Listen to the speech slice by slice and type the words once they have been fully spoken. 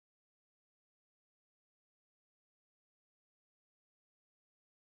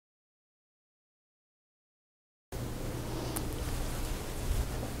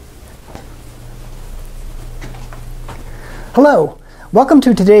Hello, welcome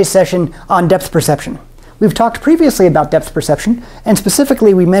to today's session on depth perception. We've talked previously about depth perception, and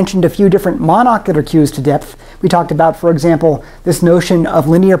specifically we mentioned a few different monocular cues to depth. We talked about, for example, this notion of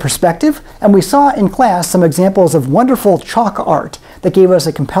linear perspective, and we saw in class some examples of wonderful chalk art that gave us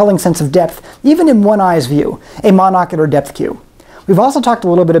a compelling sense of depth, even in one eye's view, a monocular depth cue. We've also talked a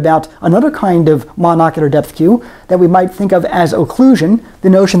little bit about another kind of monocular depth cue that we might think of as occlusion, the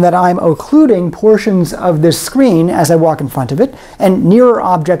notion that I'm occluding portions of this screen as I walk in front of it, and nearer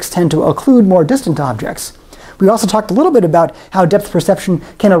objects tend to occlude more distant objects. We also talked a little bit about how depth perception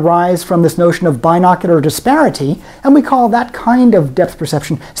can arise from this notion of binocular disparity, and we call that kind of depth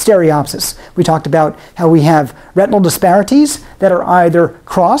perception stereopsis. We talked about how we have retinal disparities that are either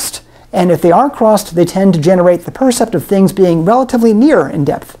crossed, and if they are crossed, they tend to generate the percept of things being relatively near in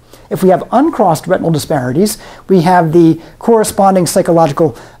depth. If we have uncrossed retinal disparities, we have the corresponding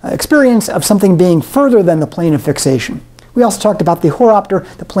psychological experience of something being further than the plane of fixation. We also talked about the horopter,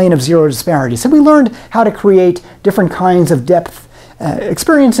 the plane of zero disparity. So we learned how to create different kinds of depth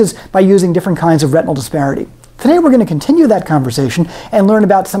experiences by using different kinds of retinal disparity. Today we're going to continue that conversation and learn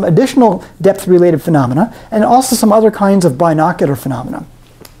about some additional depth-related phenomena and also some other kinds of binocular phenomena.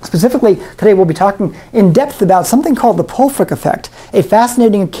 Specifically, today we'll be talking in depth about something called the Pulfrich effect, a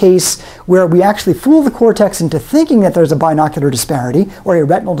fascinating case where we actually fool the cortex into thinking that there's a binocular disparity or a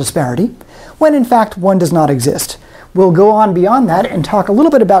retinal disparity, when in fact one does not exist. We'll go on beyond that and talk a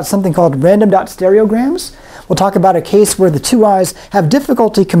little bit about something called random dot stereograms. We'll talk about a case where the two eyes have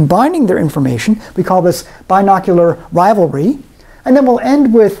difficulty combining their information. We call this binocular rivalry. And then we'll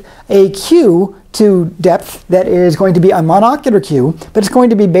end with a cue to depth that is going to be a monocular cue, but it's going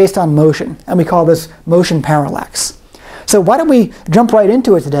to be based on motion, and we call this motion parallax. So why don't we jump right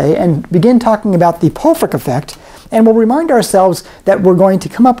into it today and begin talking about the Pulfrich effect, and we'll remind ourselves that we're going to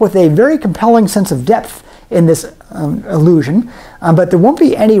come up with a very compelling sense of depth in this illusion, but there won't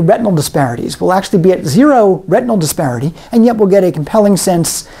be any retinal disparities. We'll actually be at zero retinal disparity, and yet we'll get a compelling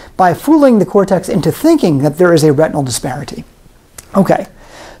sense by fooling the cortex into thinking that there is a retinal disparity. Okay,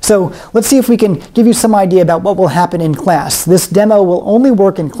 so let's see if we can give you some idea about what will happen in class. This demo will only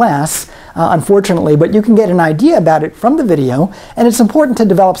work in class, unfortunately, but you can get an idea about it from the video, and it's important to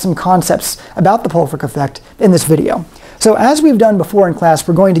develop some concepts about the Pulfrich effect in this video. So as we've done before in class,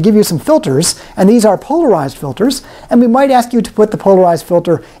 we're going to give you some filters, and these are polarized filters, and we might ask you to put the polarized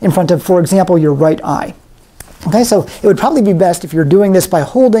filter in front of, for example, your right eye. Okay, so it would probably be best if you're doing this by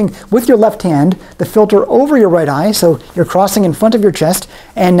holding with your left hand the filter over your right eye, so you're crossing in front of your chest,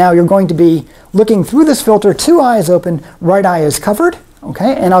 and now you're going to be looking through this filter, two eyes open, right eye is covered.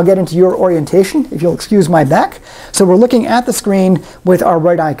 Okay, and I'll get into your orientation if you'll excuse my back. So we're looking at the screen with our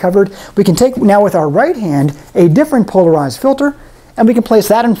right eye covered. We can take now with our right hand a different polarized filter, and we can place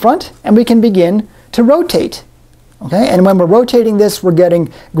that in front, and we can begin to rotate. Okay, and when we're rotating this, we're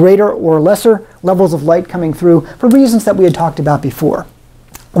getting greater or lesser levels of light coming through for reasons that we had talked about before.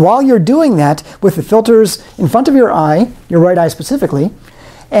 While you're doing that with the filters in front of your eye, your right eye specifically,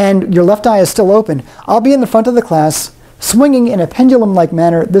 and your left eye is still open, I'll be in the front of the class swinging in a pendulum-like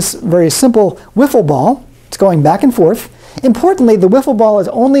manner this very simple wiffle ball. It's going back and forth. Importantly, the wiffle ball is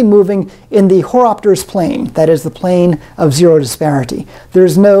only moving in the horopter's plane, that is the plane of zero disparity.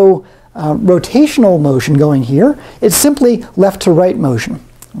 There's no rotational motion going here. It's simply left to right motion.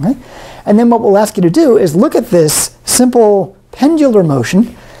 Okay? And then what we'll ask you to do is look at this simple pendular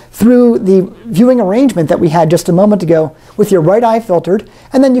motion through the viewing arrangement that we had just a moment ago with your right eye filtered,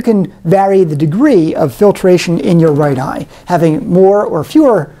 and then you can vary the degree of filtration in your right eye, having more or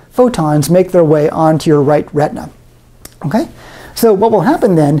fewer photons make their way onto your right retina. Okay? So what will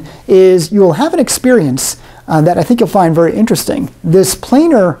happen then is you will have an experience that I think you'll find very interesting. This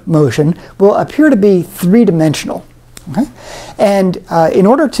planar motion will appear to be three-dimensional. Okay? And in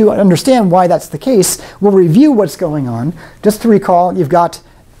order to understand why that's the case, we'll review what's going on. Just to recall, you've got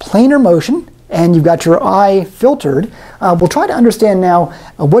planar motion, and you've got your eye filtered. We'll try to understand now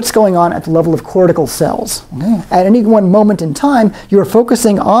what's going on at the level of cortical cells. Okay? At any one moment in time, you're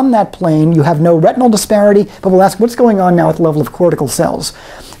focusing on that plane. You have no retinal disparity, but we'll ask what's going on now at the level of cortical cells.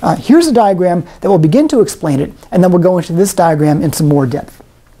 Here's a diagram that will begin to explain it, and then we'll go into this diagram in some more depth.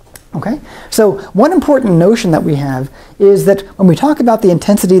 Okay? So one important notion that we have is that when we talk about the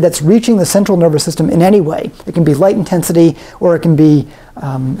intensity that's reaching the central nervous system in any way, it can be light intensity or it can be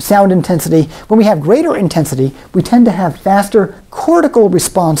sound intensity. When we have greater intensity, we tend to have faster cortical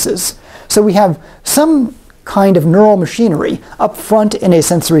responses. So we have some kind of neural machinery up front in a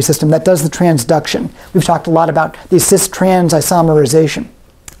sensory system that does the transduction. We've talked a lot about the cis-trans isomerization.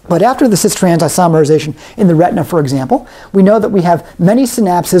 But after the cis-trans isomerization in the retina, for example, we know that we have many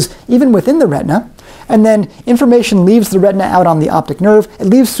synapses even within the retina, And then information leaves the retina out on the optic nerve. It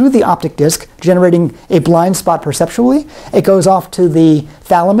leaves through the optic disc, generating a blind spot perceptually. It goes off to the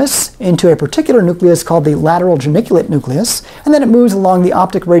thalamus into a particular nucleus called the lateral geniculate nucleus, and then it moves along the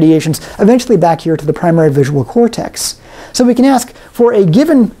optic radiations, eventually back here to the primary visual cortex. So we can ask, for a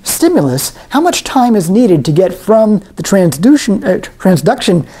given stimulus, how much time is needed to get from the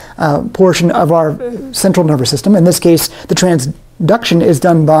transduction portion of our central nervous system, in this case the transduction is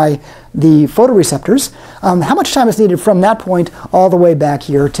done by the photoreceptors, how much time is needed from that point all the way back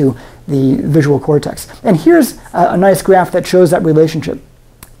here to the visual cortex. And here's a nice graph that shows that relationship.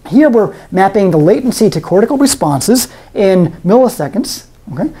 Here we're mapping the latency to cortical responses in milliseconds.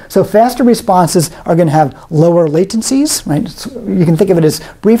 Okay? So faster responses are going to have lower latencies, right? So you can think of it as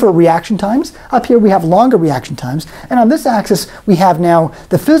briefer reaction times. Up here we have longer reaction times. And on this axis we have now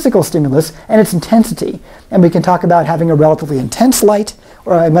the physical stimulus and its intensity. And we can talk about having a relatively intense light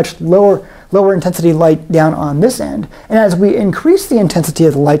or a much lower intensity light down on this end. And as we increase the intensity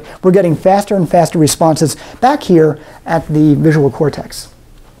of the light, we're getting faster and faster responses back here at the visual cortex.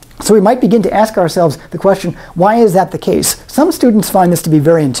 So we might begin to ask ourselves the question, why is that the case? Some students find this to be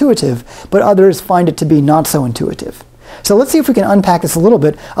very intuitive, but others find it to be not so intuitive. So let's see if we can unpack this a little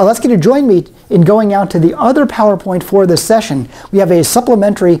bit. Let's get you to join me in going out to the other PowerPoint for this session. We have a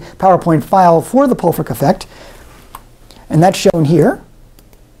supplementary PowerPoint file for the Pulfrich effect, and that's shown here.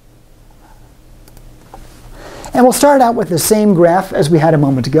 And we'll start out with the same graph as we had a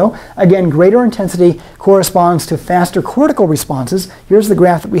moment ago. Again, greater intensity corresponds to faster cortical responses. Here's the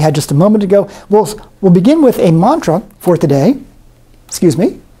graph that we had just a moment ago. We'll begin with a mantra for today. Excuse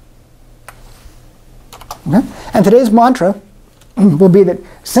me. Okay. And today's mantra will be that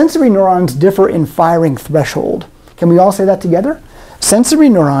sensory neurons differ in firing threshold. Can we all say that together? Sensory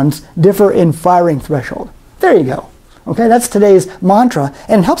neurons differ in firing threshold. There you go. Okay, that's today's mantra,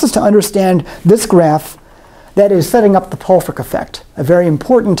 and it helps us to understand this graph that is setting up the Pulfrich effect, a very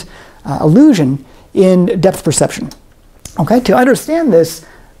important illusion in depth perception. Okay, to understand this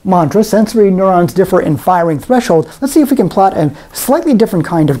mantra, sensory neurons differ in firing threshold, let's see if we can plot a slightly different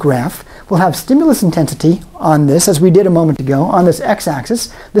kind of graph. We'll have stimulus intensity on this, as we did a moment ago, on this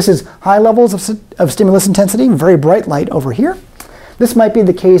x-axis. This is high levels of stimulus intensity, very bright light over here. This might be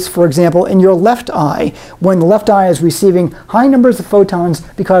the case, for example, in your left eye, when the left eye is receiving high numbers of photons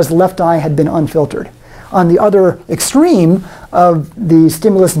because the left eye had been unfiltered. On the other extreme of the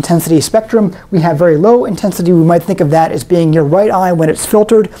stimulus intensity spectrum, we have very low intensity. We might think of that as being your right eye when it's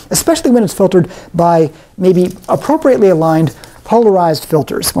filtered, especially when it's filtered by maybe appropriately aligned polarized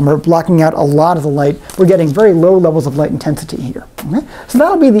filters. When we're blocking out a lot of the light, we're getting very low levels of light intensity here. Okay? So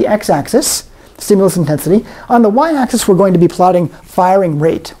that'll be the x-axis, stimulus intensity. On the y-axis, we're going to be plotting firing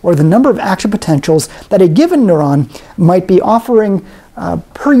rate, or the number of action potentials that a given neuron might be offering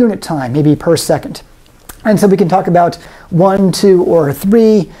per unit time, maybe per second. And so we can talk about 1, 2, or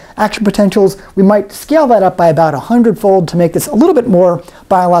 3 action potentials. We might scale that up by about 100-fold to make this a little bit more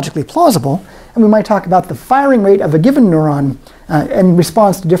biologically plausible. And we might talk about the firing rate of a given neuron in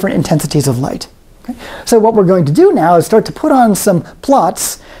response to different intensities of light. Okay? So what we're going to do now is start to put on some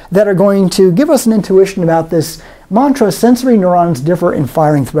plots that are going to give us an intuition about this mantra, sensory neurons differ in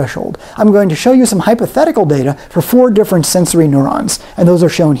firing threshold. I'm going to show you some hypothetical data for 4 different sensory neurons, and those are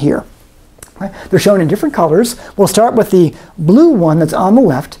shown here. They're shown in different colors. We'll start with the blue one that's on the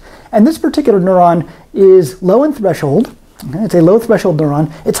left, and this particular neuron is low in threshold. Okay? It's a low threshold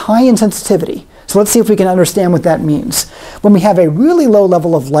neuron. It's high in sensitivity. So let's see if we can understand what that means. When we have a really low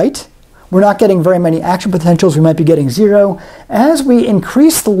level of light, we're not getting very many action potentials. We might be getting 0. As we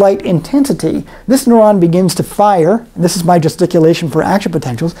increase the light intensity, this neuron begins to fire. This is my gesticulation for action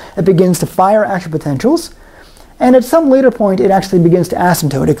potentials. It begins to fire action potentials. And at some later point, it actually begins to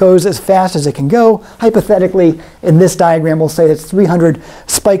asymptote. It goes as fast as it can go. Hypothetically, in this diagram, we'll say it's 300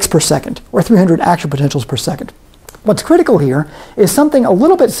 spikes per second, or 300 action potentials per second. What's critical here is something a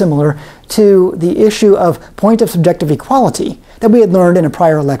little bit similar to the issue of point of subjective equality that we had learned in a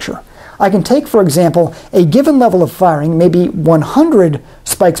prior lecture. I can take, for example, a given level of firing, maybe 100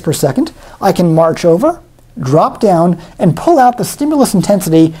 spikes per second. I can march over, drop down, and pull out the stimulus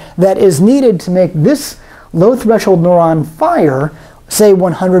intensity that is needed to make this low threshold neuron fire, say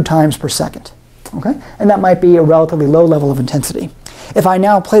 100 times per second. Okay? And that might be a relatively low level of intensity. If I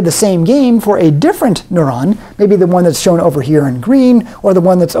now play the same game for a different neuron, maybe the one that's shown over here in green or the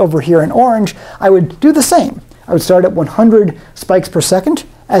one that's over here in orange, I would do the same. I would start at 100 spikes per second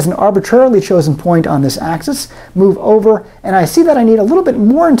as an arbitrarily chosen point on this axis, move over, and I see that I need a little bit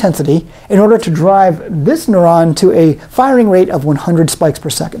more intensity in order to drive this neuron to a firing rate of 100 spikes per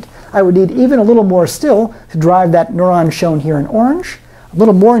second. I would need even a little more still to drive that neuron shown here in orange. a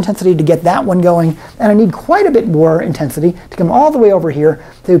little more intensity to get that one going, and I need quite a bit more intensity to come all the way over here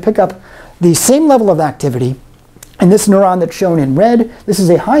to pick up the same level of activity. And this neuron that's shown in red, this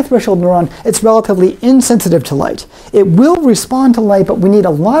is a high threshold neuron. It's relatively insensitive to light. It will respond to light, but we need a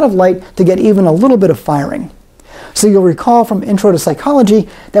lot of light to get even a little bit of firing. So you'll recall from Intro to Psychology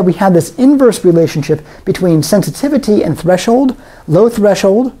that we had this inverse relationship between sensitivity and threshold. Low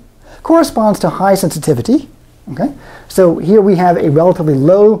threshold corresponds to high sensitivity. Okay? So here we have a relatively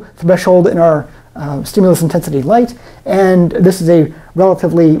low threshold in our stimulus intensity light, and this is a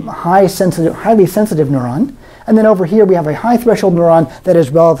relatively highly sensitive neuron. And then over here we have a high threshold neuron that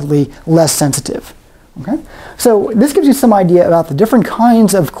is relatively less sensitive. Okay? So this gives you some idea about the different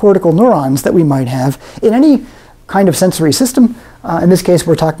kinds of cortical neurons that we might have in any kind of sensory system. In this case,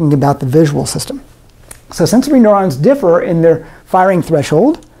 we're talking about the visual system. So sensory neurons differ in their firing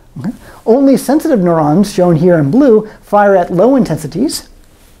threshold. Okay? Only sensitive neurons, shown here in blue, fire at low intensities.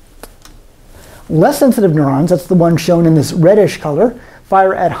 Less sensitive neurons, that's the one shown in this reddish color,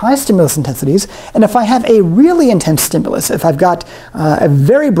 fire at high stimulus intensities. And if I have a really intense stimulus, if I've got a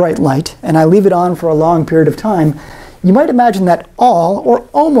very bright light and I leave it on for a long period of time, you might imagine that all, or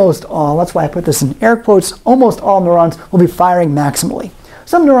almost all, that's why I put this in air quotes, almost all neurons will be firing maximally.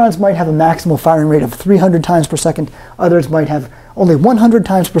 Some neurons might have a maximal firing rate of 300 times per second, others might have only 100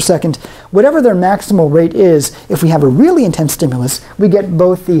 times per second. Whatever their maximal rate is, if we have a really intense stimulus, we get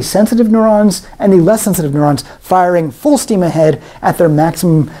both the sensitive neurons and the less sensitive neurons firing full steam ahead at their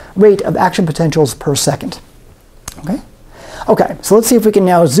maximum rate of action potentials per second. Okay? Okay, so let's see if we can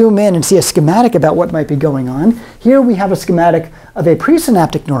now zoom in and see a schematic about what might be going on. Here we have a schematic of a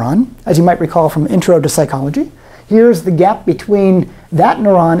presynaptic neuron, as you might recall from Intro to Psychology. Here's the gap between that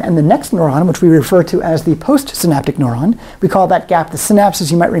neuron and the next neuron, which we refer to as the postsynaptic neuron. We call that gap the synapse,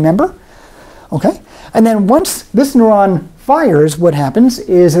 as you might remember. Okay? And then once this neuron fires, what happens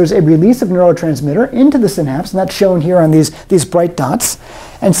is there's a release of neurotransmitter into the synapse, and that's shown here on these bright dots.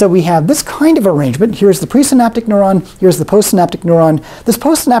 And so we have this kind of arrangement. Here's the presynaptic neuron, here's the postsynaptic neuron. This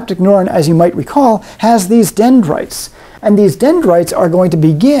postsynaptic neuron, as you might recall, has these dendrites. And these dendrites are going to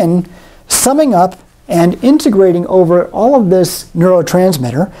begin summing up and integrating over all of this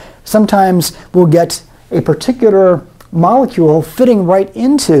neurotransmitter. Sometimes we'll get a particular molecule fitting right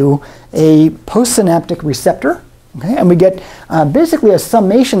into a postsynaptic receptor. Okay? And we get basically a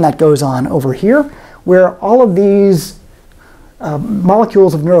summation that goes on over here, where all of these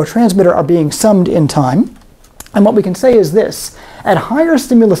molecules of neurotransmitter are being summed in time. And what we can say is this: at higher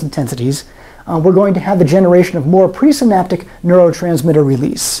stimulus intensities, we're going to have the generation of more presynaptic neurotransmitter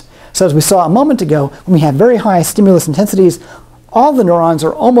release. So as we saw a moment ago, when we have very high stimulus intensities, all the neurons,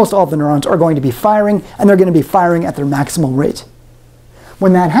 or almost all the neurons, are going to be firing, and they're going to be firing at their maximal rate.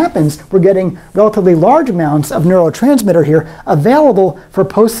 When that happens, we're getting relatively large amounts of neurotransmitter here available for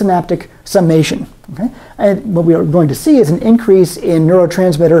postsynaptic summation. Okay? And what we are going to see is an increase in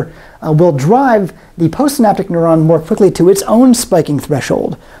neurotransmitter will drive the postsynaptic neuron more quickly to its own spiking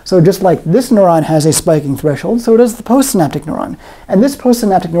threshold. So just like this neuron has a spiking threshold, so does the postsynaptic neuron. And this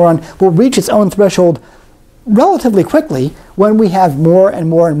postsynaptic neuron will reach its own threshold relatively quickly when we have more and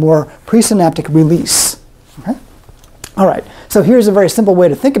more and more presynaptic release. Okay? All right, so here's a very simple way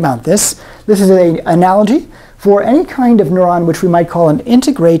to think about this. This is an analogy for any kind of neuron which we might call an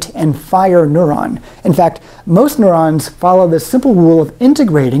integrate and fire neuron. In fact, most neurons follow this simple rule of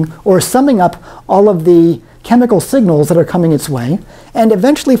integrating or summing up all of the chemical signals that are coming its way and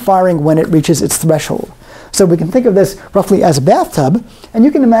eventually firing when it reaches its threshold. So we can think of this roughly as a bathtub, and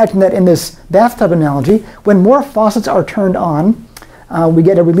you can imagine that in this bathtub analogy, when more faucets are turned on, we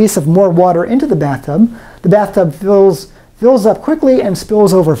get a release of more water into the bathtub. The bathtub fills up quickly and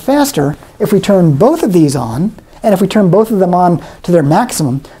spills over faster if we turn both of these on, and if we turn both of them on to their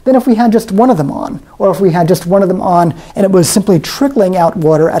maximum, than if we had just one of them on, or if we had just one of them on and it was simply trickling out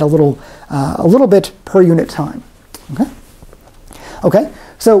water at a little bit per unit time. Okay? Okay?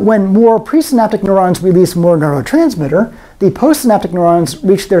 So when more presynaptic neurons release more neurotransmitter, the postsynaptic neurons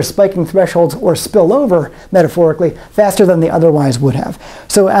reach their spiking thresholds or spill over, metaphorically, faster than they otherwise would have.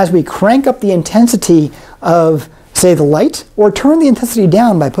 So as we crank up the intensity of, say, the light, or turn the intensity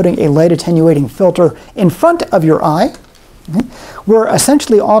down by putting a light attenuating filter in front of your eye, okay, we're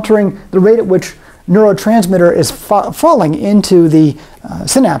essentially altering the rate at which neurotransmitter is falling into the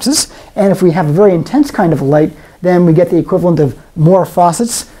synapses. And if we have a very intense kind of light, then we get the equivalent of more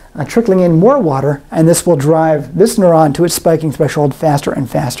faucets trickling in more water, and this will drive this neuron to its spiking threshold faster and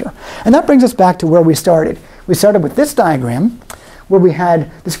faster. And that brings us back to where we started. We started with this diagram, where we had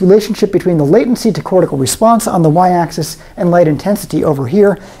this relationship between the latency to cortical response on the y-axis and light intensity over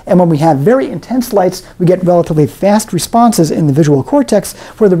here. And when we have very intense lights, we get relatively fast responses in the visual cortex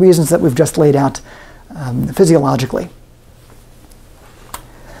for the reasons that we've just laid out physiologically.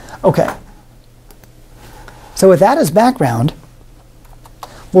 Okay. So with that as background,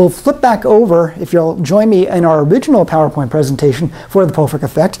 we'll flip back over, if you'll join me in our original PowerPoint presentation for the Pulfrich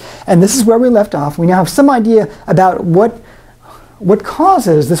effect. And this is where we left off. We now have some idea about what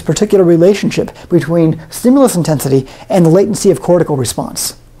causes this particular relationship between stimulus intensity and the latency of cortical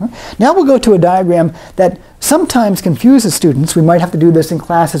response. Now we'll go to a diagram that sometimes confuses students. We might have to do this in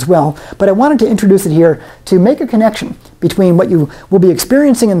class as well, but I wanted to introduce it here to make a connection between what you will be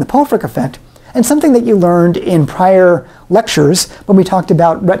experiencing in the Pulfrich effect and something that you learned in prior lectures when we talked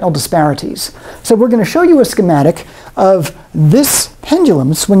about retinal disparities. So we're going to show you a schematic of this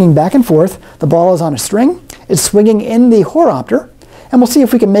pendulum swinging back and forth. The ball is on a string. It's swinging in the horopter. And we'll see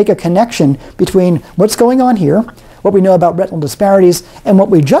if we can make a connection between what's going on here, what we know about retinal disparities, and what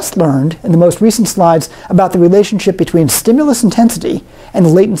we just learned in the most recent slides about the relationship between stimulus intensity and the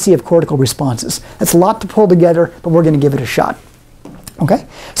latency of cortical responses. That's a lot to pull together, but we're going to give it a shot. Okay,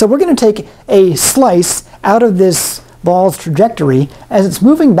 so we're going to take a slice out of this ball's trajectory as it's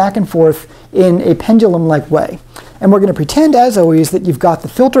moving back and forth in a pendulum-like way. And we're going to pretend, as always, that you've got the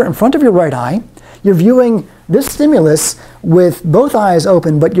filter in front of your right eye. You're viewing this stimulus with both eyes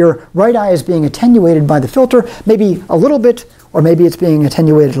open, but your right eye is being attenuated by the filter, maybe a little bit, or maybe it's being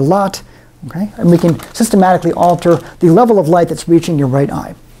attenuated a lot. Okay, and we can systematically alter the level of light that's reaching your right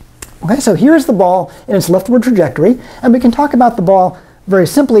eye. Okay, so here's the ball in its leftward trajectory, and we can talk about the ball very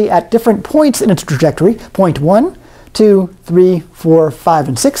simply at different points in its trajectory. Point 1, 2, 3, 4, 5,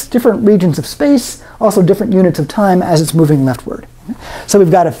 and 6, different regions of space, also different units of time as it's moving leftward. Okay? So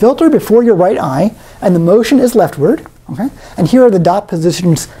we've got a filter before your right eye, and the motion is leftward. Okay? And here are the dot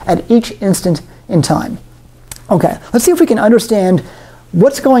positions at each instant in time. Okay, let's see if we can understand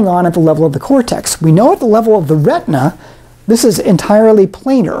what's going on at the level of the cortex. We know at the level of the retina, this is entirely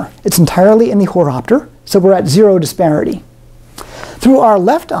planar. It's entirely in the horopter, so we're at zero disparity. Through our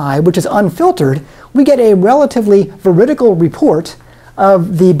left eye, which is unfiltered, we get a relatively veridical report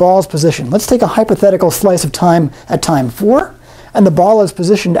of the ball's position. Let's take a hypothetical slice of time at time 4, and the ball is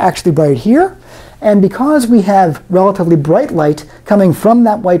positioned actually right here. And because we have relatively bright light coming from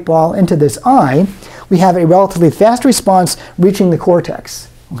that white ball into this eye, we have a relatively fast response reaching the cortex.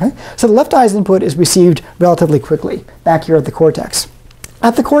 Okay? So the left eye's input is received relatively quickly back here at the cortex.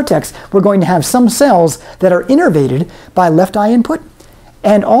 At the cortex, we're going to have some cells that are innervated by left eye input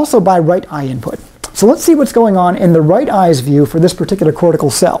and also by right eye input. So let's see what's going on in the right eye's view for this particular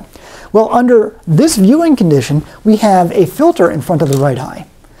cortical cell. Well, under this viewing condition, we have a filter in front of the right eye.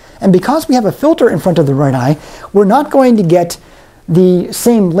 And because we have a filter in front of the right eye, we're not going to get the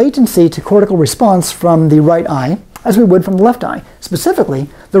same latency to cortical response from the right eye as we would from the left eye. Specifically,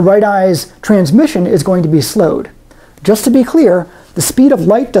 the right eye's transmission is going to be slowed. Just to be clear, the speed of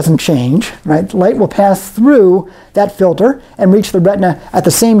light doesn't change, right? Light will pass through that filter and reach the retina at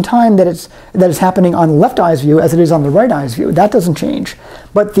the same time that is happening on the left eye's view as it is on the right eye's view. That doesn't change.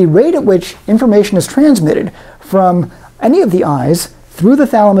 But the rate at which information is transmitted from any of the eyes through the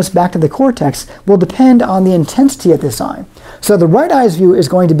thalamus back to the cortex will depend on the intensity at this eye. So the right eye's view is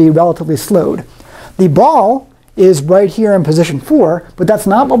going to be relatively slowed. The ball is right here in position 4, but that's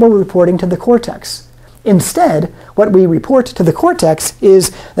not what we're reporting to the cortex. Instead, what we report to the cortex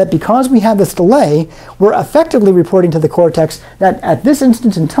is that because we have this delay, we're effectively reporting to the cortex that at this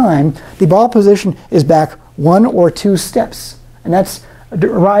instant in time, the ball position is back 1 or 2 steps. And that's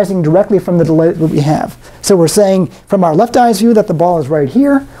arising directly from the delay that we have. So we're saying from our left eye's view that the ball is right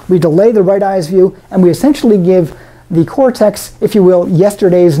here, we delay the right eye's view, and we essentially give the cortex, if you will,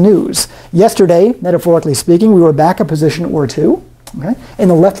 yesterday's news. Yesterday, metaphorically speaking, we were back a position or 2, okay, in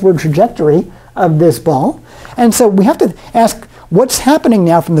the leftward trajectory of this ball. And so we have to ask what's happening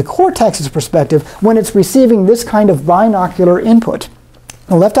now from the cortex's perspective when it's receiving this kind of binocular input.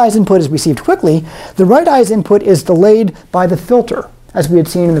 The left eye's input is received quickly. The right eye's input is delayed by the filter, as we had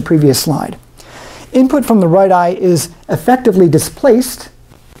seen in the previous slide. Input from the right eye is effectively displaced.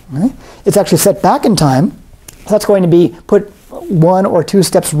 Okay? It's actually set back in time. So that's going to be put 1 or 2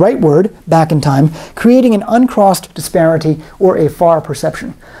 steps rightward back in time, creating an uncrossed disparity or a far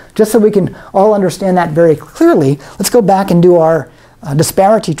perception. Just so we can all understand that very clearly, let's go back and do our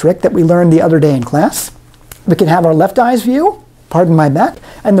disparity trick that we learned the other day in class. We can have our left eye's view, pardon my back,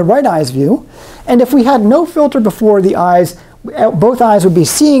 and the right eye's view. And if we had no filter before the eyes, both eyes would be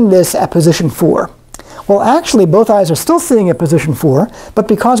seeing this at position 4. Well, actually, both eyes are still sitting at position 4, but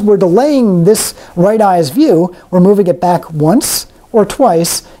because we're delaying this right eye's view, we're moving it back once or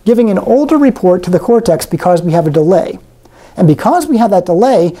twice, giving an older report to the cortex because we have a delay. And because we have that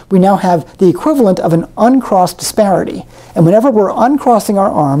delay, we now have the equivalent of an uncrossed disparity. And whenever we're uncrossing our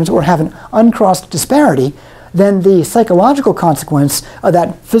arms or have an uncrossed disparity, then the psychological consequence of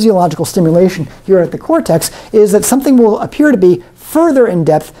that physiological stimulation here at the cortex is that something will appear to be further in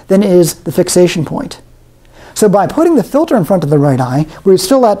depth than is the fixation point. So by putting the filter in front of the right eye, we're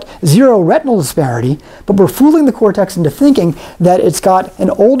still at zero retinal disparity, but we're fooling the cortex into thinking that it's got an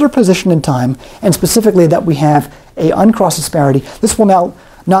older position in time, and specifically that we have an uncrossed disparity. This will now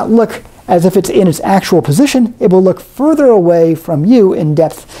not look as if it's in its actual position. It will look further away from you in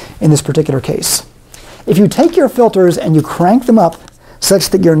depth in this particular case. If you take your filters and you crank them up such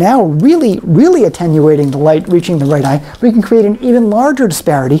that you're now really attenuating the light reaching the right eye, we can create an even larger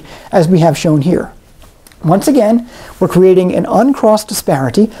disparity as we have shown here. Once again, we're creating an uncrossed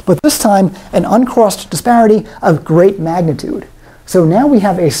disparity, but this time an uncrossed disparity of great magnitude. So now we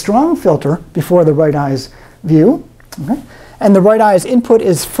have a strong filter before the right eye's view, okay? And the right eye's input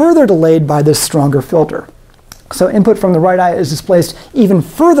is further delayed by this stronger filter. So input from the right eye is displaced even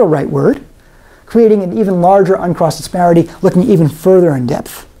further rightward, creating an even larger uncrossed disparity, looking even further in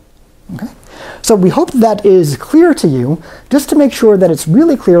depth. Okay? So we hope that is clear to you. Just to make sure that it's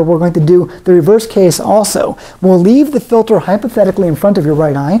really clear, we're going to do the reverse case also. We'll leave the filter hypothetically in front of your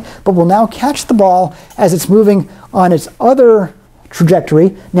right eye, but we'll now catch the ball as it's moving on its other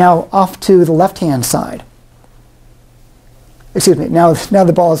trajectory, now off to the left-hand side. Excuse me, now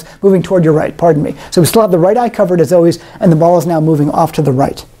the ball is moving toward your right, pardon me. So we still have the right eye covered as always, and the ball is now moving off to the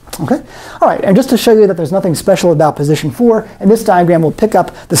right. Okay? All right, and just to show you that there's nothing special about position 4, in this diagram we'll pick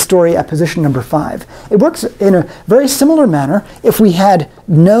up the story at position number 5. It works in a very similar manner. If we had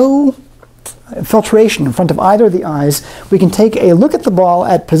no filtration in front of either of the eyes, we can take a look at the ball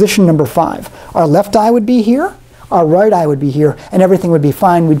at position number 5. Our left eye would be here, our right eye would be here, and everything would be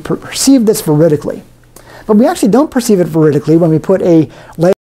fine. We'd perceive this veridically. But we actually don't perceive it veridically when we put a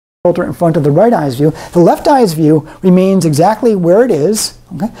light filter in front of the right eye's view. The left eye's view remains exactly where it is,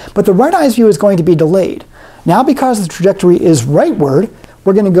 okay? But the right eye's view is going to be delayed. Now, because the trajectory is rightward,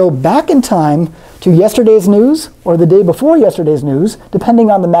 we're going to go back in time to yesterday's news or the day before yesterday's news, depending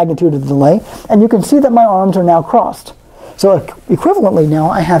on the magnitude of the delay, and you can see that my arms are now crossed. So equivalently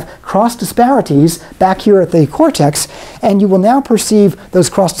now, I have cross disparities back here at the cortex, and you will now perceive those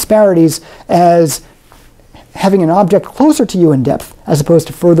cross disparities as having an object closer to you in depth as opposed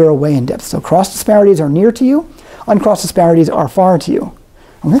to further away in depth. So cross disparities are near to you, uncrossed disparities are far to you.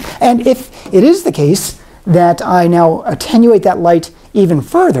 Okay? And if it is the case that I now attenuate that light even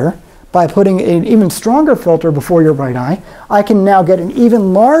further by putting an even stronger filter before your right eye, I can now get an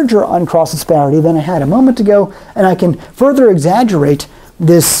even larger uncrossed disparity than I had a moment ago, and I can further exaggerate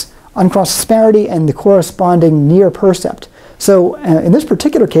this uncrossed disparity and the corresponding near percept. So in this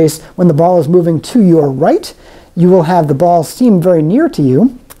particular case, when the ball is moving to your right, you will have the ball seem very near to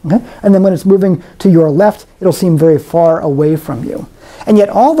you, okay? And then when it's moving to your left, it'll seem very far away from you. And yet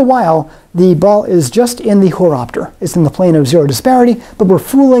all the while, the ball is just in the horopter. It's in the plane of zero disparity, but we're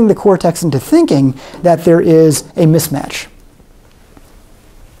fooling the cortex into thinking that there is a mismatch.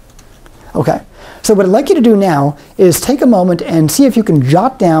 Okay, so what I'd like you to do now is take a moment and see if you can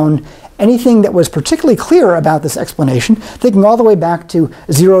jot down anything that was particularly clear about this explanation, thinking all the way back to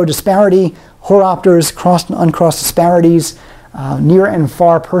zero disparity, horopters, crossed and uncrossed disparities, near and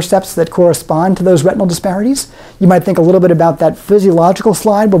far percepts that correspond to those retinal disparities. You might think a little bit about that physiological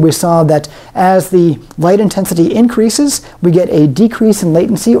slide where we saw that as the light intensity increases, we get a decrease in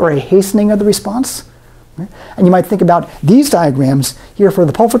latency or a hastening of the response. And you might think about these diagrams here for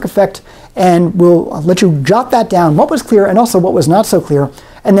the Pulfrich effect, and we'll let you jot that down, what was clear and also what was not so clear,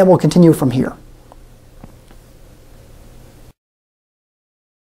 and then we'll continue from here.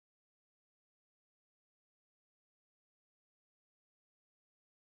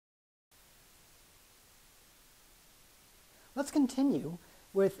 Let's continue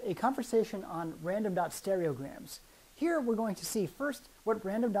with a conversation on random dot stereograms. Here we're going to see first what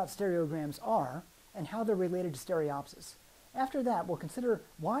random dot stereograms are and how they're related to stereopsis. After that, we'll consider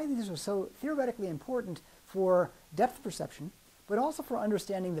why these are so theoretically important for depth perception, but also for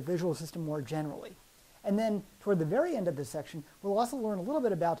understanding the visual system more generally. And then, toward the very end of this section, we'll also learn a little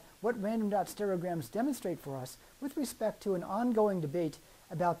bit about what random dot stereograms demonstrate for us with respect to an ongoing debate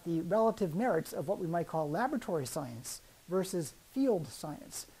about the relative merits of what we might call laboratory science versus field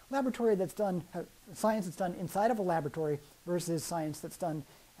science. Laboratory that's done, science that's done inside of a laboratory versus science that's done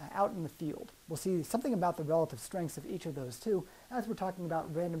out in the field. We'll see something about the relative strengths of each of those two as we're talking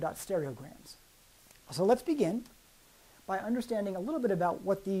about random dot stereograms. So let's begin by understanding a little bit about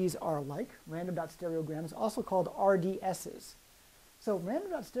what these are like, random dot stereograms, also called RDSs. So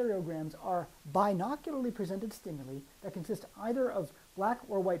random dot stereograms are binocularly presented stimuli that consist either of black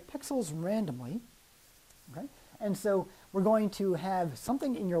or white pixels randomly. Okay? And so we're going to have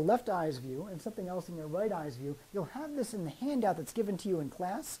something in your left eye's view and something else in your right eye's view. You'll have this in the handout that's given to you in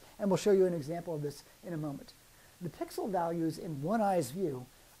class, and we'll show you an example of this in a moment. The pixel values in one eye's view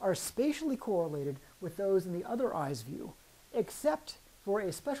are spatially correlated with those in the other eye's view, except for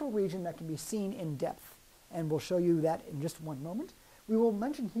a special region that can be seen in depth. And we'll show you that in just one moment. We will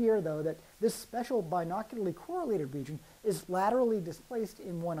mention here, though, that this special binocularly correlated region is laterally displaced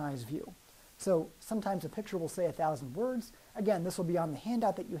in one eye's view. So sometimes a picture will say 1,000 words. Again, this will be on the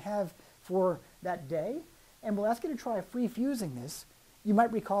handout that you have for that day. And we'll ask you to try free fusing this. You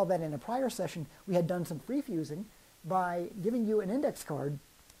might recall that in a prior session, we had done some free fusing by giving you an index card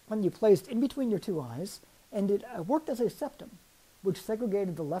when you placed in between your two eyes, and it worked as a septum, which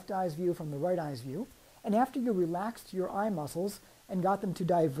segregated the left eye's view from the right eye's view. And after you relaxed your eye muscles and got them to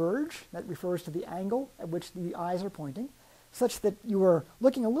diverge, that refers to the angle at which the eyes are pointing, such that you were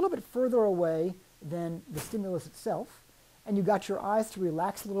looking a little bit further away than the stimulus itself, and you got your eyes to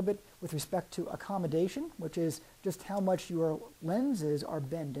relax a little bit with respect to accommodation, which is just how much your lenses are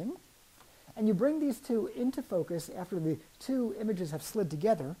bending, and you bring these two into focus after the two images have slid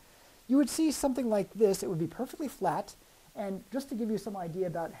together, you would see something like this. It would be perfectly flat, and just to give you some idea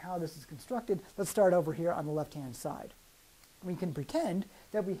about how this is constructed, let's start over here on the left-hand side. We can pretend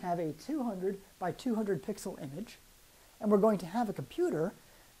that we have a 200 by 200 pixel image, and we're going to have a computer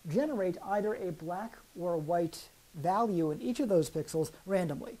generate either a black or a white value in each of those pixels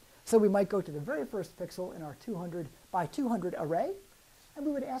randomly. So we might go to the very first pixel in our 200 by 200 array, and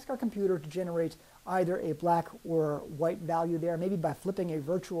we would ask our computer to generate either a black or white value there, maybe by flipping a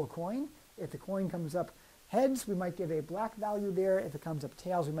virtual coin. If the coin comes up heads, we might give a black value there. If it comes up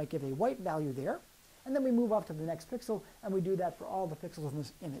tails, we might give a white value there. And then we move off to the next pixel, and we do that for all the pixels in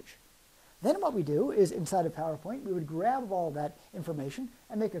this image. Then what we do is, inside of PowerPoint, we would grab all that information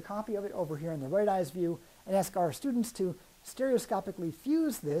and make a copy of it over here in the right eye's view and ask our students to stereoscopically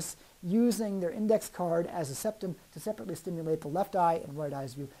fuse this using their index card as a septum to separately stimulate the left eye and right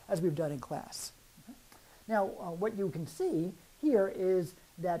eye's view, as we've done in class. Okay? Now, what you can see here is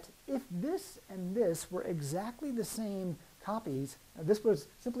that if this and this were exactly the same copies, this was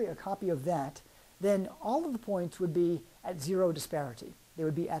simply a copy of that, then all of the points would be at zero disparity. They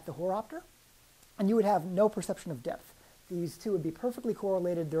would be at the horopter, and you would have no perception of depth. These two would be perfectly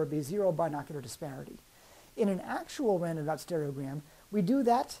correlated. There would be zero binocular disparity. In an actual random dot stereogram, we do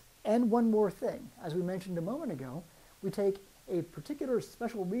that and one more thing. As we mentioned a moment ago, we take a particular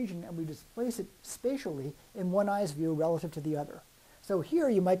special region and we displace it spatially in one eye's view relative to the other. So here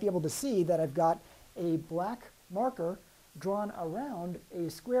you might be able to see that I've got a black marker drawn around a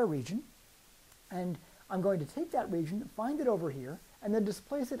square region, and I'm going to take that region, find it over here, and then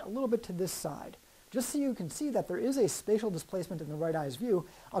displace it a little bit to this side. Just so you can see that there is a spatial displacement in the right eye's view,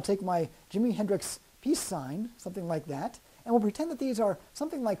 I'll take my Jimi Hendrix peace sign, something like that, and we'll pretend that these are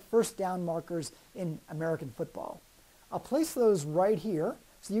something like first down markers in American football. I'll place those right here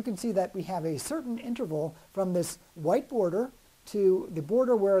so you can see that we have a certain interval from this white border to the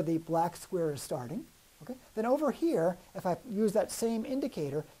border where the black square is starting. Okay? Then over here, if I use that same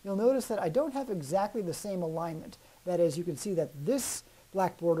indicator, you'll notice that I don't have exactly the same alignment. That is, you can see that this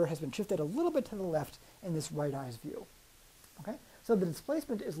black border has been shifted a little bit to the left in this right eye's view. Okay? So the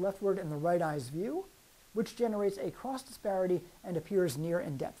displacement is leftward in the right eye's view, which generates a cross disparity and appears near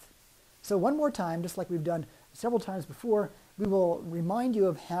in depth. So one more time, just like we've done several times before, we will remind you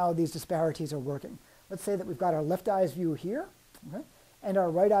of how these disparities are working. Let's say that we've got our left eye's view here, okay? And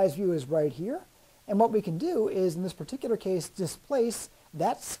our right eye's view is right here. And what we can do is, in this particular case, displace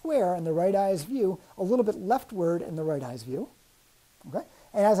that square in the right eye's view a little bit leftward in the right eye's view. Okay?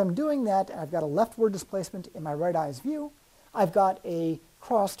 And as I'm doing that, I've got a leftward displacement in my right eye's view. I've got a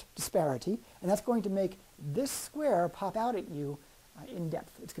crossed disparity, and that's going to make this square pop out at you in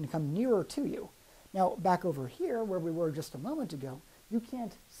depth. It's going to come nearer to you. Now, back over here, where we were just a moment ago, you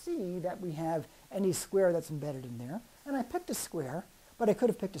can't see that we have any square that's embedded in there. And I picked a square, but I could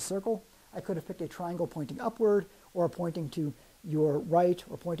have picked a circle. I could have picked a triangle pointing upward, or pointing to your right,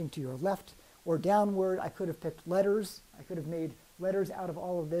 or pointing to your left, or downward. I could have picked letters. I could have made letters out of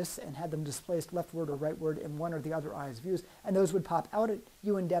all of this and had them displaced leftward or rightward in one or the other eye's views, and those would pop out at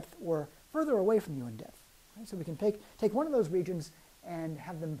you in depth or further away from you in depth. Okay? So we can take one of those regions and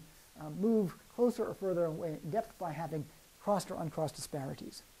have them move closer or further away in depth by having crossed or uncrossed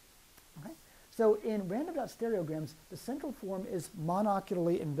disparities. Okay? So in random dot stereograms, the central form is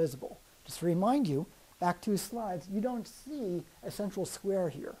monocularly invisible. Just to remind you, back 2 slides, you don't see a central square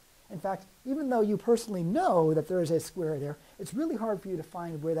here. In fact, even though you personally know that there is a square there, it's really hard for you to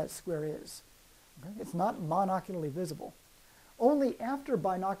find where that square is. Okay? It's not monocularly visible. Only after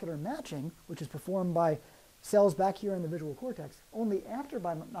binocular matching, which is performed by cells back here in the visual cortex, only after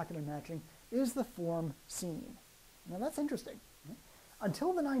binocular matching is the form seen. Now that's interesting. Okay?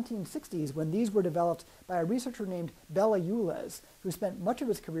 Until the 1960s, when these were developed by a researcher named Bela Ulez, who spent much of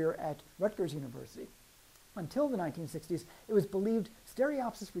his career at Rutgers University, until the 1960s, it was believed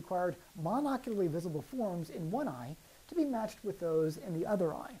stereopsis required monocularly visible forms in one eye to be matched with those in the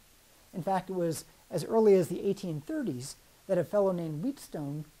other eye. In fact, it was as early as the 1830s that a fellow named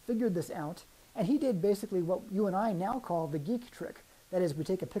Wheatstone figured this out, and he did basically what you and I now call the geek trick. That is, we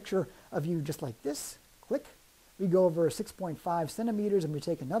take a picture of you just like this, click, we go over 6.5 centimeters and we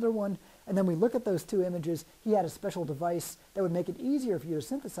take another one, and then we look at those two images. He had a special device that would make it easier for you to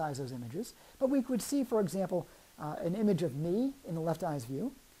synthesize those images, but we could see, for example, an image of me in the left eye's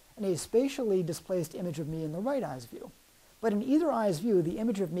view, and a spatially displaced image of me in the right eye's view. But in either eye's view, the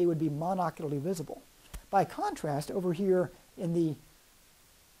image of me would be monocularly visible. By contrast, over here in the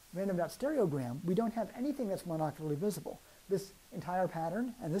random dot stereogram, we don't have anything that's monocularly visible. This entire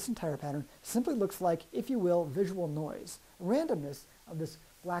pattern and this entire pattern simply looks like, if you will, visual noise, randomness of this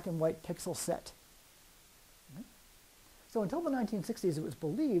black and white pixel set. Okay? So until the 1960s, it was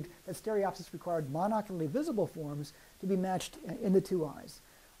believed that stereopsis required monocularly visible forms to be matched in the two eyes.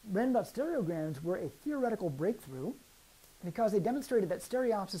 Random dot stereograms were a theoretical breakthrough because they demonstrated that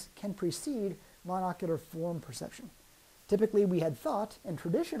stereopsis can precede monocular form perception. Typically, we had thought, and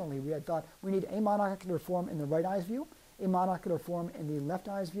traditionally we had thought, we need a monocular form in the right eye's view, a monocular form in the left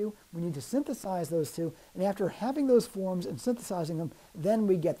eye's view. We need to synthesize those two, and after having those forms and synthesizing them, then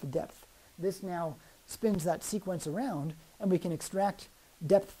we get the depth. This now spins that sequence around, and we can extract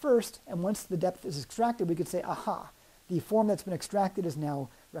depth first, and once the depth is extracted, we could say, aha, the form that's been extracted is now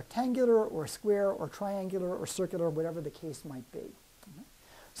rectangular, or square, or triangular, or circular, whatever the case might be. Okay?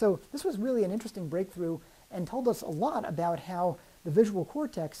 So this was really an interesting breakthrough and told us a lot about how the visual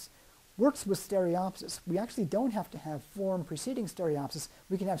cortex works with stereopsis. We actually don't have to have form preceding stereopsis.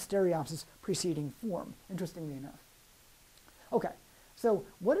 We can have stereopsis preceding form, interestingly enough. Okay, so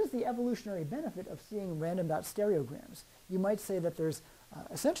what is the evolutionary benefit of seeing random dot stereograms? You might say that there's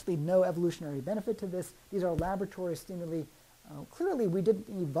essentially no evolutionary benefit to this. These are laboratory stimuli. Clearly, we didn't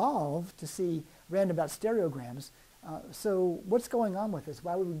evolve to see random dot stereograms. So what's going on with this?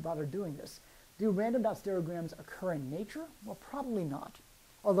 Why would we bother doing this? Do random dot stereograms occur in nature? Well, probably not.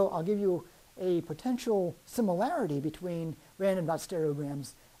 Although I'll give you a potential similarity between random dot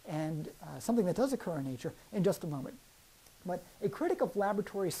stereograms and something that does occur in nature in just a moment. But a critic of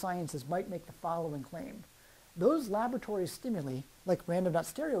laboratory sciences might make the following claim. Those laboratory stimuli, like random dot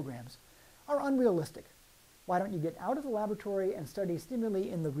stereograms, are unrealistic. Why don't you get out of the laboratory and study stimuli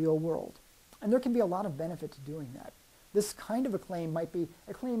in the real world? And there can be a lot of benefit to doing that. This kind of a claim might be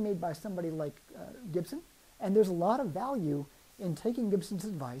a claim made by somebody like Gibson, and there's a lot of value in taking Gibson's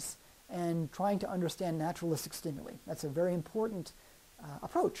advice and trying to understand naturalistic stimuli. That's a very important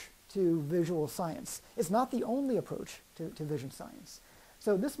approach to visual science. It's not the only approach to vision science.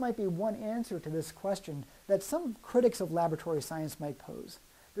 So this might be one answer to this question that some critics of laboratory science might pose.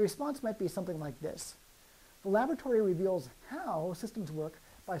 The response might be something like this. The laboratory reveals how systems work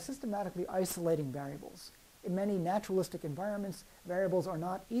by systematically isolating variables. In many naturalistic environments, variables are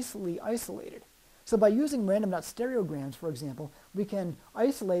not easily isolated. So by using random dot stereograms, for example, we can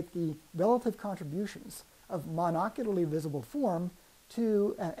isolate the relative contributions of monocularly visible form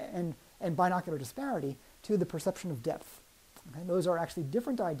to, and binocular disparity to the perception of depth. Okay? Those are actually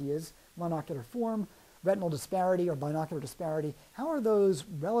different ideas, monocular form, retinal disparity, or binocular disparity. How are those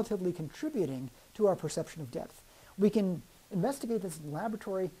relatively contributing to our perception of depth? We can investigate this in the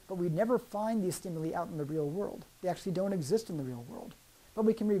laboratory, but we never find these stimuli out in the real world. They actually don't exist in the real world. But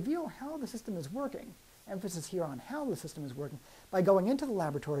we can reveal how the system is working, emphasis here on how the system is working, by going into the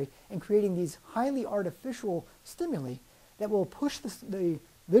laboratory and creating these highly artificial stimuli that will push the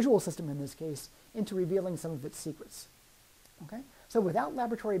visual system, in this case, into revealing some of its secrets. Okay? So without the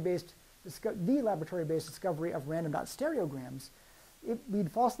laboratory-based discovery of random dot stereograms, we'd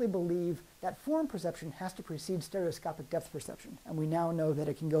falsely believe that form perception has to precede stereoscopic depth perception, and we now know that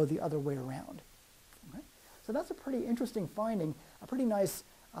it can go the other way around. Okay? So that's a pretty interesting finding, a pretty nice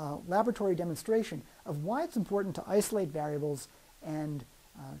laboratory demonstration of why it's important to isolate variables and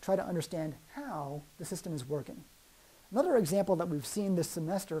try to understand how the system is working. Another example that we've seen this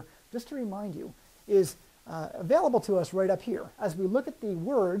semester, just to remind you, is available to us right up here. As we look at the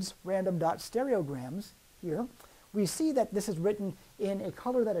words random dot stereograms here, we see that this is written in a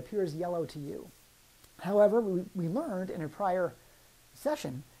color that appears yellow to you. However, we learned in a prior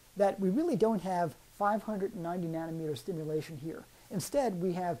session that we really don't have 590 nanometer stimulation here. Instead,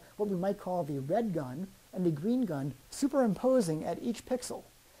 we have what we might call the red gun and the green gun superimposing at each pixel.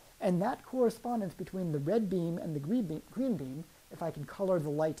 And that correspondence between the red beam and the green beam, if I can color the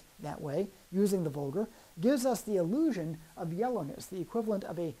light that way, using the Volger, gives us the illusion of yellowness, the equivalent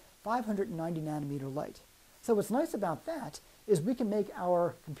of a 590 nanometer light. So what's nice about that is we can make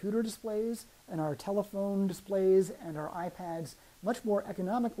our computer displays and our telephone displays and our iPads much more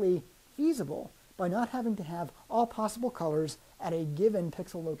economically feasible by not having to have all possible colors at a given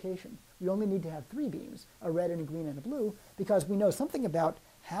pixel location. We only need to have 3 beams, a red and a green and a blue, because we know something about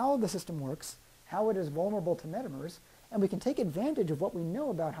how the system works, how it is vulnerable to metamers, and we can take advantage of what we know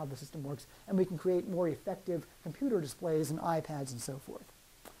about how the system works, and we can create more effective computer displays and iPads and so forth.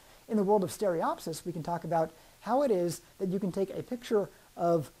 In the world of stereopsis, we can talk about how it is that you can take a picture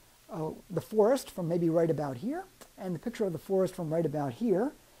of the forest from maybe right about here, and the picture of the forest from right about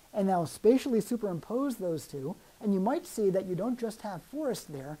here, and now spatially superimpose those two, and you might see that you don't just have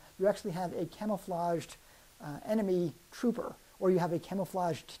forest there, you actually have a camouflaged enemy trooper, or you have a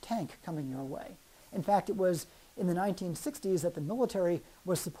camouflaged tank coming your way. In fact, it was in the 1960s that the military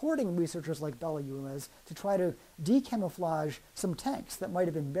was supporting researchers like Bela Ulez to try to decamouflage some tanks that might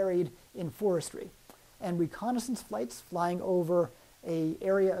have been buried in forestry. And reconnaissance flights flying over an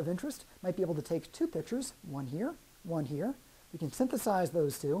area of interest might be able to take 2 pictures, one here, one here. We can synthesize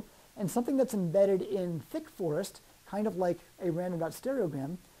those two, and something that's embedded in thick forest, kind of like a random dot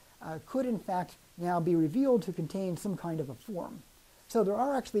stereogram, could in fact now be revealed to contain some kind of a form. So there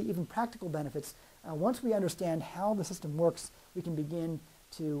are actually even practical benefits. Once we understand how the system works, we can begin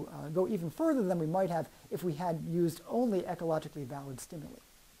to go even further than we might have if we had used only ecologically valid stimuli.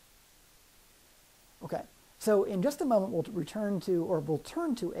 Okay, so in just a moment we'll turn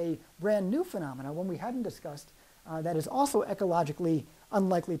to a brand new phenomena, one we hadn't discussed, that is also ecologically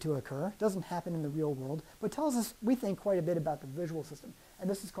unlikely to occur, doesn't happen in the real world, but tells us, we think, quite a bit about the visual system. And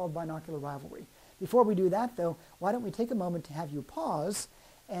this is called binocular rivalry. Before we do that, though, why don't we take a moment to have you pause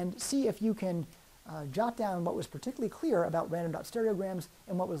and see if you can jot down what was particularly clear about random dot stereograms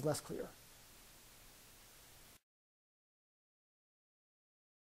and what was less clear.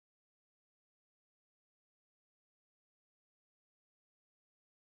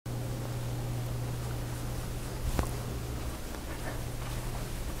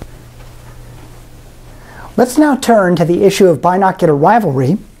 Let's now turn to the issue of binocular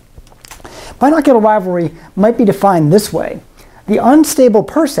rivalry. Binocular rivalry might be defined this way: the unstable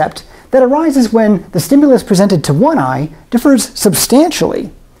percept that arises when the stimulus presented to one eye differs substantially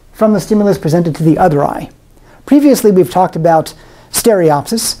from the stimulus presented to the other eye. Previously, we've talked about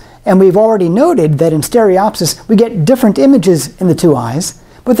stereopsis, and we've already noted that in stereopsis we get different images in the 2 eyes,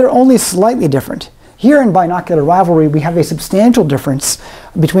 but they're only slightly different. Here in binocular rivalry, we have a substantial difference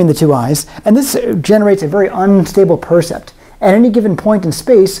between the 2 eyes, and this generates a very unstable percept. At any given point in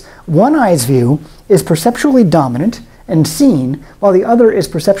space, one eye's view is perceptually dominant and seen, while the other is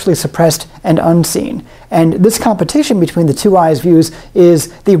perceptually suppressed and unseen. And this competition between the 2 eyes' views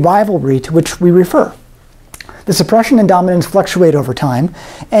is the rivalry to which we refer. The suppression and dominance fluctuate over time,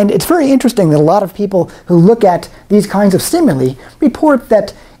 and it's very interesting that a lot of people who look at these kinds of stimuli report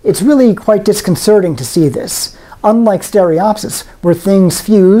that it's really quite disconcerting to see this. Unlike stereopsis, where things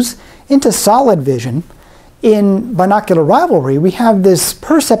fuse into solid vision, in binocular rivalry, we have this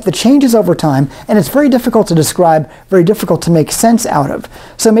percept that changes over time, and it's very difficult to describe, very difficult to make sense out of.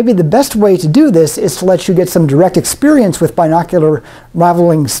 So maybe the best way to do this is to let you get some direct experience with binocular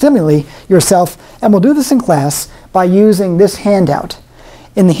rivaling stimuli yourself, and we'll do this in class by using this handout.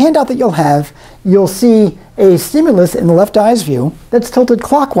 In the handout that you'll see a stimulus in the left eye's view that's tilted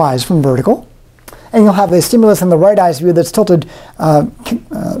clockwise from vertical, and you'll have a stimulus in the right eye's view that's tilted,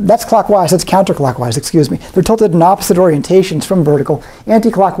 that's clockwise, that's counterclockwise, excuse me. They're tilted in opposite orientations from vertical,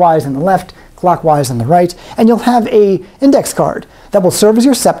 anti-clockwise in the left, clockwise in the right, and you'll have an index card that will serve as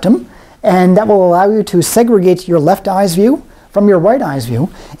your septum, and that will allow you to segregate your left eye's view from your right eye's view,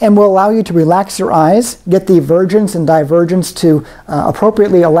 and will allow you to relax your eyes, get the vergence and divergence to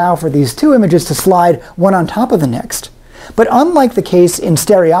appropriately allow for these 2 images to slide one on top of the next. But unlike the case in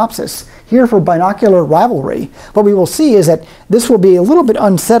stereopsis, here for binocular rivalry, what we will see is that this will be a little bit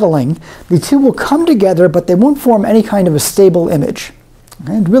unsettling. The 2 will come together, but they won't form any kind of a stable image.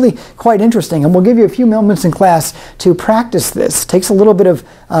 Okay? It's really quite interesting, and we'll give you a few moments in class to practice this. It takes a little bit of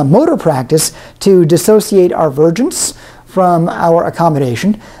motor practice to dissociate our vergence from our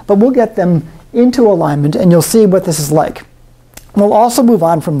accommodation, but we'll get them into alignment, and you'll see what this is like. We'll also move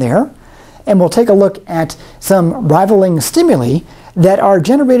on from there, and we'll take a look at some rivaling stimuli that are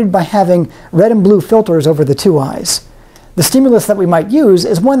generated by having red and blue filters over the 2 eyes. the stimulus that we might use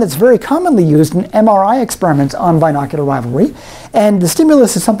is one that's very commonly used in MRI experiments on binocular rivalry. And the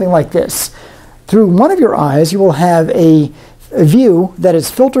stimulus is something like this. Through one of your eyes, you will have a view that is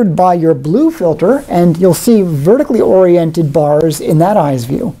filtered by your blue filter, and you'll see vertically oriented bars in that eye's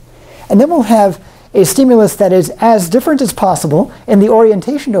view. And then we'll have a stimulus that is as different as possible in the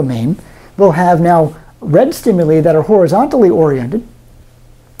orientation domain. We'll have now red stimuli that are horizontally oriented,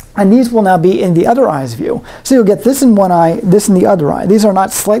 and these will now be in the other eye's view. So you'll get this in one eye, this in the other eye. These are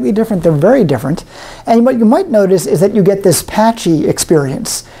not slightly different, they're very different. And what you might notice is that you get this patchy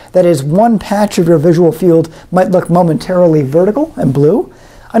experience. That is, one patch of your visual field might look momentarily vertical and blue.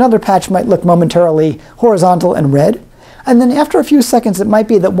 Another patch might look momentarily horizontal and red. And then after a few seconds, it might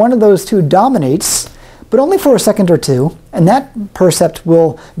be that one of those two dominates, but only for a second or two, and that percept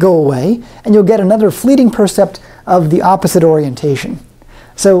will go away, and you'll get another fleeting percept of the opposite orientation.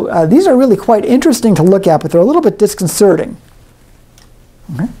 So these are really quite interesting to look at, but they're a little bit disconcerting.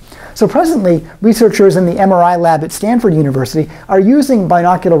 Okay. So presently, researchers in the MRI lab at Stanford University are using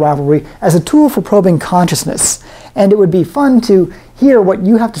binocular rivalry as a tool for probing consciousness. And it would be fun to hear what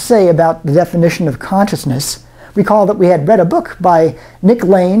you have to say about the definition of consciousness. Recall that we had read a book by Nick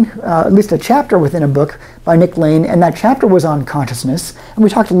Lane, at least a chapter within a book by Nick Lane, and that chapter was on consciousness. And we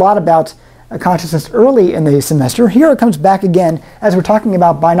talked a lot about consciousness early in the semester. Here it comes back again as we're talking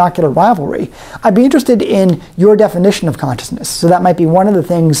about binocular rivalry. I'd be interested in your definition of consciousness, so that might be one of the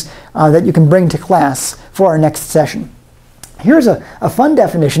things that you can bring to class for our next session. Here's a fun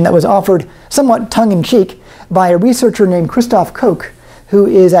definition that was offered somewhat tongue-in-cheek by a researcher named Christoph Koch, who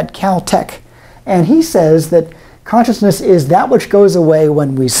is at Caltech. And he says that consciousness is that which goes away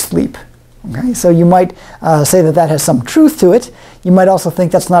when we sleep. Okay, so you might say that that has some truth to it. You might also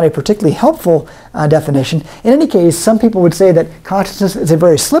think that's not a particularly helpful definition. In any case, some people would say that consciousness is a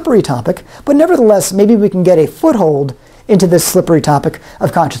very slippery topic, but nevertheless, maybe we can get a foothold into this slippery topic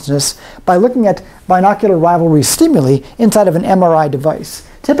of consciousness by looking at binocular rivalry stimuli inside of an MRI device.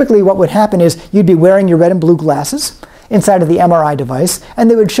 Typically, what would happen is you'd be wearing your red and blue glasses inside of the MRI device,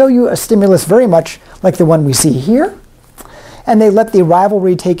 and they would show you a stimulus very much like the one we see here. And they let the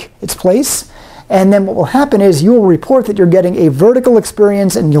rivalry take its place. And then what will happen is you will report that you're getting a vertical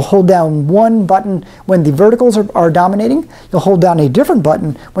experience, and you'll hold down one button when the verticals are dominating. You'll hold down a different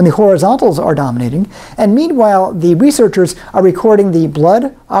button when the horizontals are dominating. And meanwhile, the researchers are recording the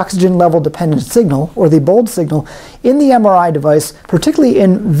blood oxygen level dependent signal, or the BOLD signal, in the MRI device, particularly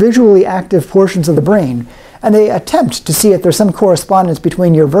in visually active portions of the brain. And they attempt to see if there's some correspondence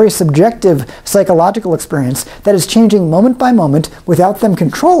between your very subjective psychological experience that is changing moment by moment without them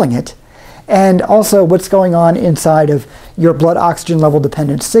controlling it, and also what's going on inside of your blood oxygen level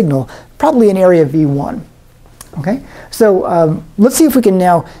dependent signal, probably in area V1. Okay? So let's see if we can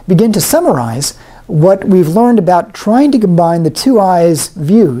now begin to summarize what we've learned about trying to combine the two eyes'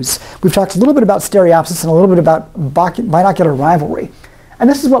 views. We've talked a little bit about stereopsis and a little bit about binocular rivalry. And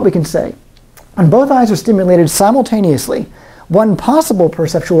this is what we can say. When both eyes are stimulated simultaneously, one possible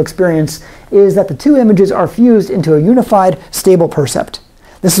perceptual experience is that the two images are fused into a unified, stable percept.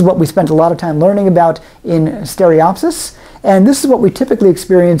 This is what we spent a lot of time learning about in stereopsis, and this is what we typically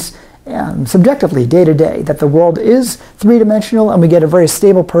experience subjectively, day to day, that the world is three-dimensional and we get a very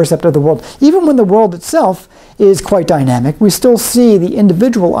stable percept of the world. Even when the world itself is quite dynamic, we still see the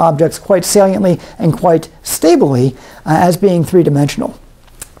individual objects quite saliently and quite stably as being three-dimensional.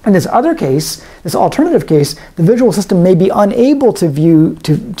 In this other case, this alternative case, the visual system may be unable to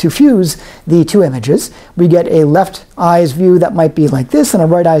fuse the two images. We get a left eye's view that might be like this, and a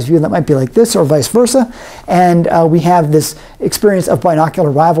right eye's view that might be like this, or vice versa. And we have this experience of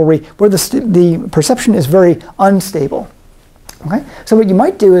binocular rivalry where the perception is very unstable. Okay? So what you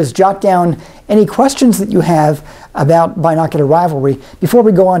might do is jot down any questions that you have about binocular rivalry before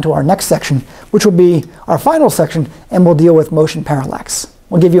we go on to our next section, which will be our final section, and we'll deal with motion parallax.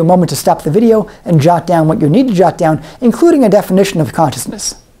 We'll give you a moment to stop the video and jot down what you need to jot down, including a definition of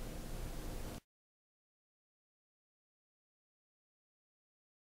consciousness.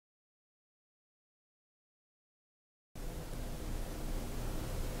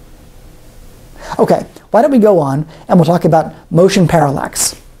 Okay, why don't we go on and we'll talk about motion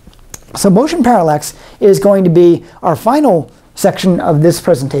parallax. So motion parallax is going to be our final section of this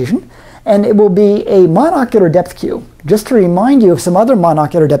presentation, and it will be a monocular depth cue. Just to remind you of some other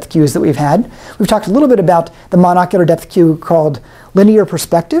monocular depth cues that we've had, we've talked a little bit about the monocular depth cue called linear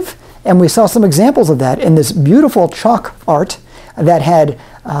perspective, and we saw some examples of that in this beautiful chalk art that had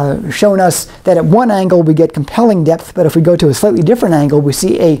shown us that at one angle we get compelling depth, but if we go to a slightly different angle we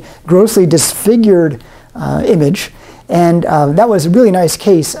see a grossly disfigured image. And that was a really nice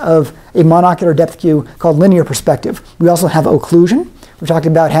case of a monocular depth cue called linear perspective. We also have occlusion. We talked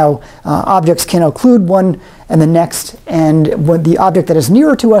about how objects can occlude one and the next, and when the object that is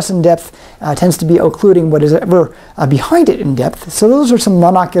nearer to us in depth tends to be occluding what is ever behind it in depth. So those are some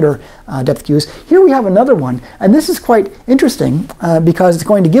monocular depth cues. Here we have another one, and this is quite interesting because it's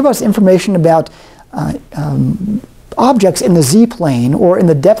going to give us information about objects in the z-plane or in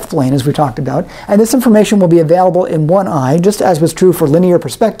the depth plane, as we talked about, and this information will be available in one eye, just as was true for linear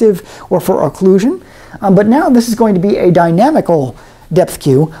perspective or for occlusion. But now this is going to be a dynamical depth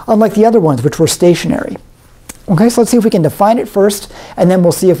cue, unlike the other ones, which were stationary. Okay, so let's see if we can define it first, and then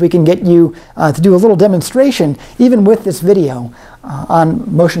we'll see if we can get you to do a little demonstration, even with this video,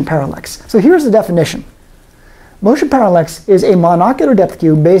 on motion parallax. So here's the definition. Motion parallax is a monocular depth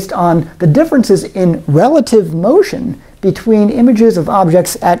cue based on the differences in relative motion between images of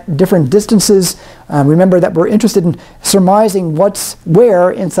objects at different distances. Remember that we're interested in surmising what's where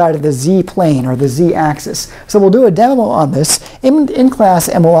inside of the z-plane or the z-axis. So we'll do a demo on this in class,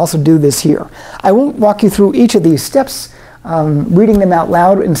 and we'll also do this here. I won't walk you through each of these steps, reading them out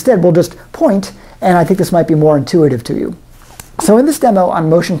loud. Instead, we'll just point, and I think this might be more intuitive to you. So in this demo on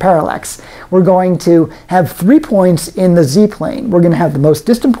motion parallax, we're going to have 3 points in the z-plane. We're going to have the most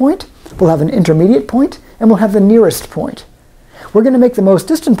distant point, we'll have an intermediate point, and we'll have the nearest point. We're going to make the most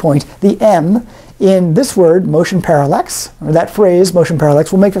distant point, the m, in this word, motion parallax, or that phrase, motion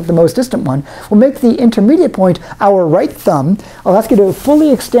parallax. We'll make that the most distant one. We'll make the intermediate point our right thumb. I'll ask you to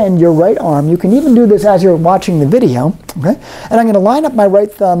fully extend your right arm. You can even do this as you're watching the video. Okay? And I'm going to line up my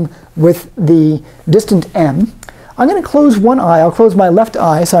right thumb with the distant m. I'm going to close one eye. I'll close my left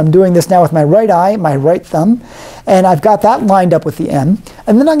eye, so I'm doing this now with my right eye, my right thumb, and I've got that lined up with the M.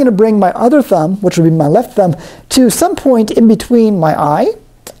 And then I'm going to bring my other thumb, which would be my left thumb, to some point in between my eye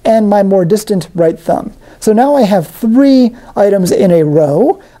and my more distant right thumb. So now I have 3 items in a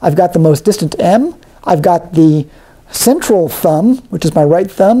row. I've got the most distant M, I've got the central thumb, which is my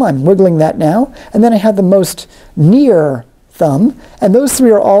right thumb, I'm wiggling that now, and then I have the most near thumb, and those 3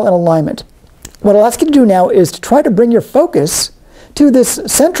 are all in alignment. What I'll ask you to do now is to try to bring your focus to this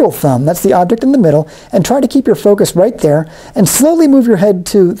central thumb, that's the object in the middle, and try to keep your focus right there, and slowly move your head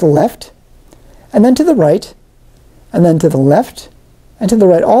to the left, and then to the right, and then to the left, and to the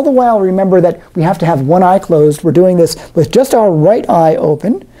right. All the while, remember that we have to have one eye closed. We're doing this with just our right eye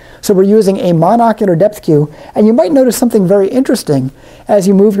open, so we're using a monocular depth cue, and you might notice something very interesting as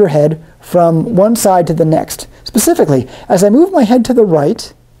you move your head from one side to the next. Specifically, as I move my head to the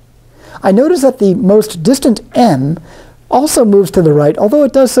right, I notice that the most distant M also moves to the right, although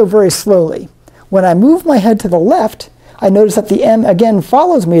it does so very slowly. When I move my head to the left, I notice that the M again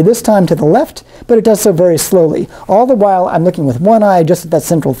follows me, this time to the left, but it does so very slowly. All the while, I'm looking with one eye just at that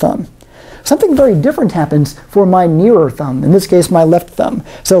central thumb. Something very different happens for my nearer thumb, in this case my left thumb.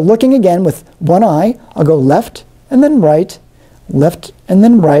 So looking again with one eye, I'll go left and then right, left and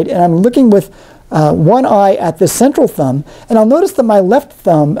then right, and I'm looking with one eye at the central thumb, and I'll notice that my left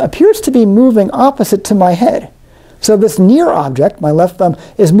thumb appears to be moving opposite to my head. So this near object, my left thumb,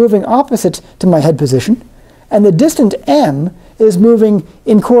 is moving opposite to my head position, and the distant M is moving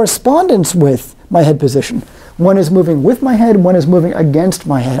in correspondence with my head position. One is moving with my head, one is moving against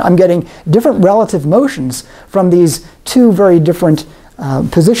my head. I'm getting different relative motions from these 2 very different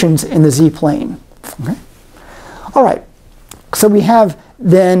positions in the z-plane. Okay? All right, so we have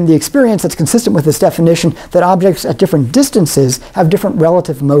then the experience that's consistent with this definition that objects at different distances have different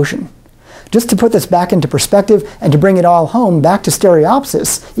relative motion. Just to put this back into perspective and to bring it all home back to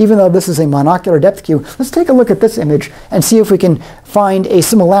stereopsis, even though this is a monocular depth cue, let's take a look at this image and see if we can find a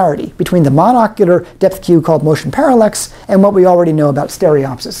similarity between the monocular depth cue called motion parallax and what we already know about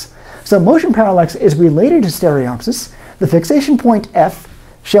stereopsis. So motion parallax is related to stereopsis. The fixation point F,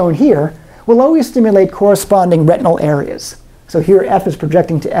 shown here, will always stimulate corresponding retinal areas. So here F is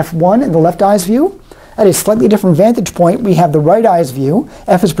projecting to F1 in the left eye's view. At a slightly different vantage point, we have the right eye's view.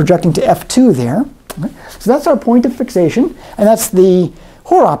 F is projecting to F2 there. Okay. So that's our point of fixation, and that's the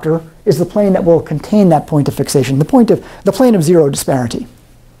horopter is the plane that will contain that point of fixation, the plane of zero disparity.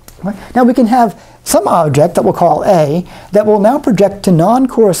 Okay. Now we can have some object that we'll call A that will now project to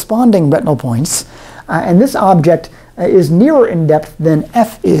non-corresponding retinal points, and this object is nearer in depth than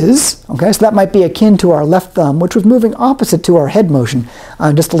F is. Okay, so that might be akin to our left thumb, which was moving opposite to our head motion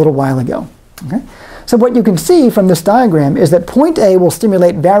just a little while ago. Okay? So what you can see from this diagram is that point A will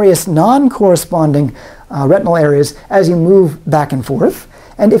stimulate various non-corresponding retinal areas as you move back and forth.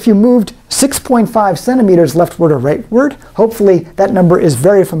 And if you moved 6.5 centimeters leftward or rightward, hopefully that number is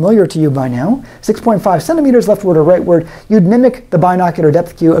very familiar to you by now, 6.5 centimeters leftward or rightward, you'd mimic the binocular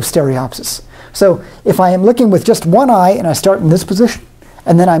depth cue of stereopsis. So if I am looking with just one eye and I start in this position,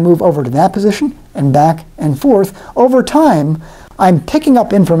 and then I move over to that position and back and forth. Over time, I'm picking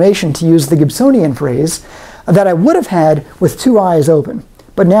up information, to use the Gibsonian phrase, that I would have had with two eyes open.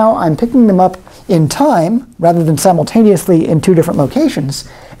 But now I'm picking them up in time rather than simultaneously in two different locations,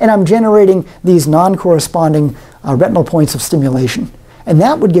 and I'm generating these non-corresponding retinal points of stimulation. And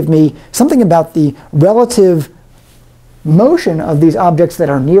that would give me something about the relative motion of these objects that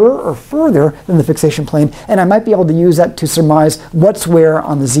are nearer or further than the fixation plane, and I might be able to use that to surmise what's where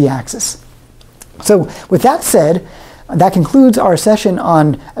on the z-axis. So with that said, that concludes our session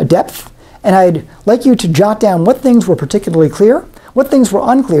on depth, and I'd like you to jot down what things were particularly clear, what things were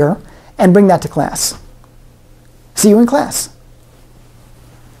unclear, and bring that to class. See you in class.